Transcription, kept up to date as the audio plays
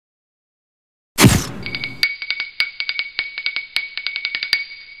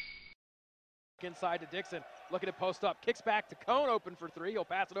Inside to Dixon, looking to post up, kicks back to Cone, open for three. He'll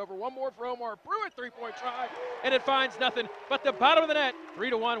pass it over. One more for Omar Pruitt, three-point try, and it finds nothing but the bottom of the net.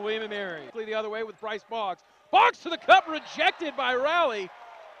 3-1, William & Mary. The other way with Bryce Boggs. Boggs to the cup, rejected by Rowley,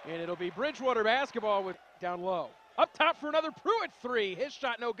 and it'll be Bridgewater basketball with down low. Up top for another Pruitt three. His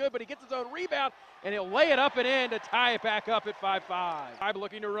shot no good, but he gets his own rebound, and he'll lay it up and in to tie it back up at 5-5. I'm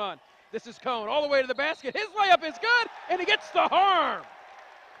looking to run. This is Cone all the way to the basket. His layup is good, and he gets the harm.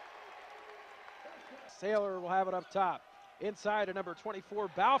 Saylor will have it up top. Inside to number 24,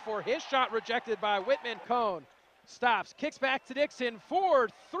 Balfour. His shot rejected by Whitman. Cone stops, kicks back to Dixon.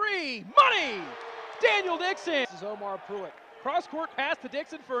 4-3, money! Daniel Dixon. This is Omar Pruitt. Cross-court pass to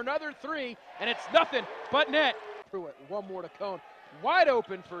Dixon for another three, and it's nothing but net. Pruitt, one more to Cone. Wide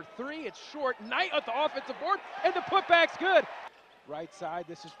open for three. It's short. Knight at the offensive board, and the putback's good. Right side,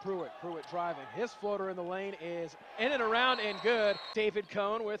 this is Pruitt. Pruitt driving. His floater in the lane is in and around and good. David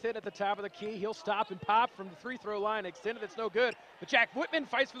Cone with it at the top of the key. He'll stop and pop from the free-throw line. Extended, it's no good. But Jack Whitman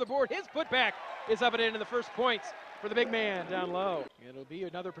fights for the board. His putback is up and in the first points for the big man down low. It'll be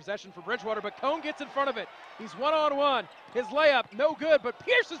another possession for Bridgewater, but Cone gets in front of it. He's one-on-one. His layup, no good, but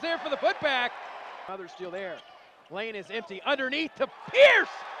Pierce is there for the putback. Another steal there. Lane is empty. Underneath to Pierce,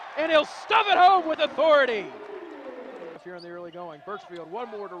 and he'll stuff it home with authority. Here in the early going. Birchfield, one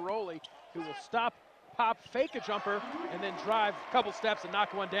more to Rowley, who will stop, pop, fake a jumper, and then drive a couple steps and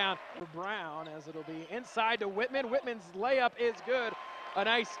knock one down for Brown, as it'll be inside to Whitman. Whitman's layup is good. A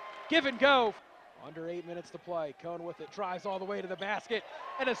nice give and go. Under 8 minutes to play. Cone with it, drives all the way to the basket,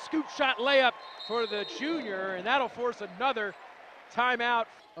 and a scoop shot layup for the junior, and that'll force another timeout.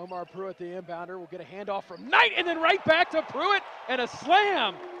 Omar Pruitt, the inbounder, will get a handoff from Knight, and then right back to Pruitt, and a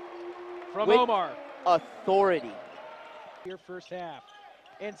slam from with Omar. Authority. Here first half.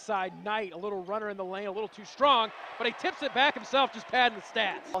 Inside Knight, a little runner in the lane, a little too strong, but he tips it back himself, just padding the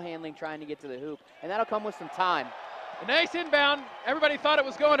stats. Ball handling, trying to get to the hoop, and that'll come with some time. A nice inbound. Everybody thought it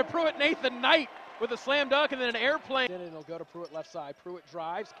was going to Pruitt. Nathan Knight with a slam dunk and then an airplane. And it'll go to Pruitt left side. Pruitt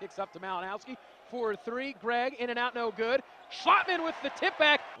drives, kicks up to Malinowski. 4-3, Gregg in and out, no good. Schlottman with the tip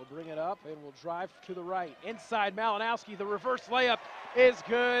back. We'll bring it up and we'll drive to the right. Inside Malinowski, the reverse layup is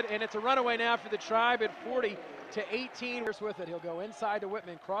good, and it's a runaway now for the Tribe at 40-18. With it, he'll go inside to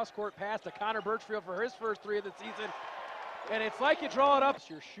Whitman. Cross-court pass to Connor Birchfield for his first three of the season. And it's like you draw it up.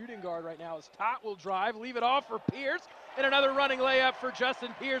 Your shooting guard right now is Tot will drive, leave it off for Pierce, and another running layup for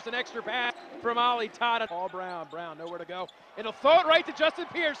Justin Pierce, an extra pass from Ollie Tot. Paul Brown, nowhere to go. And he'll throw it right to Justin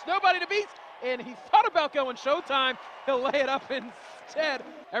Pierce, nobody to beat, and he thought about going showtime. He'll lay it up instead.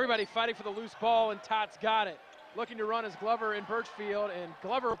 Everybody fighting for the loose ball, and Tot's got it. Looking to run is Glover and Birchfield, and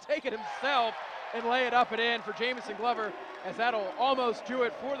Glover will take it himself and lay it up and in for Jamison Glover, as that'll almost do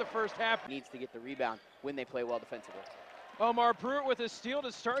it for the first half. Needs to get the rebound when they play well defensively. Omar Pruitt with a steal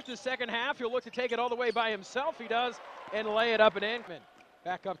to start the second half. He'll look to take it all the way by himself. He does, and lay it up and in.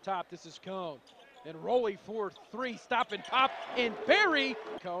 Back up top, this is Cone. And Rowley 4-3, stop and pop, and Barry.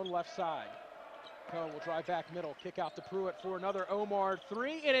 Cone left side. Cone will drive back middle, kick out to Pruitt for another Omar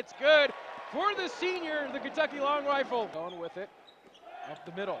three, and it's good for the senior, the Kentucky Long Rifle. Cone with it, up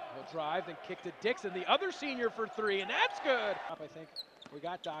the middle. He'll drive, then kick to Dixon, the other senior for three, and that's good. I think we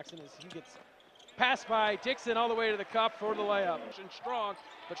got Doxson as he gets passed by Dixon all the way to the cup for the layup. And strong,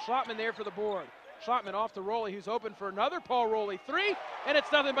 but Schlottman there for the board. Schlottman off to Rowley, who's open for another Paul Rowley three, and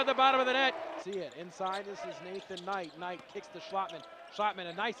it's nothing but the bottom of the net. See it, inside, this is Nathan Knight. Knight kicks to Schlottman. Schlottman,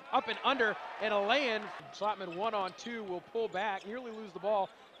 a nice up and under, and a lay-in. Schlottman 1-on-2 will pull back, nearly lose the ball,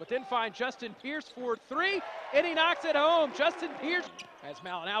 but then find Justin Pierce for three, and he knocks it home. Justin Pierce, as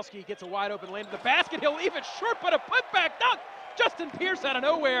Malinowski gets a wide open lane to the basket, he'll leave it short, but a putback dunk. Justin Pierce out of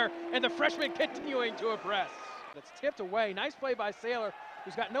nowhere, and the freshman continuing to impress. It's tipped away. Nice play by Saylor,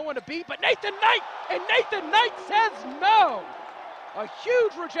 who's got no one to beat, but Nathan Knight, and Nathan Knight says no. A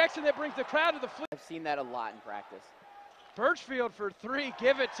huge rejection that brings the crowd to the flip. I've seen that a lot in practice. Birchfield for three,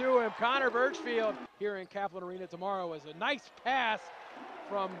 give it to him. Connor Birchfield here in Kaplan Arena tomorrow is a nice pass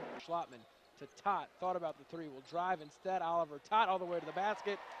from Schlottman to Tot. Thought about the three, will drive instead. Oliver Tot all the way to the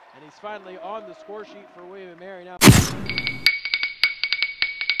basket, and he's finally on the score sheet for William & Mary now.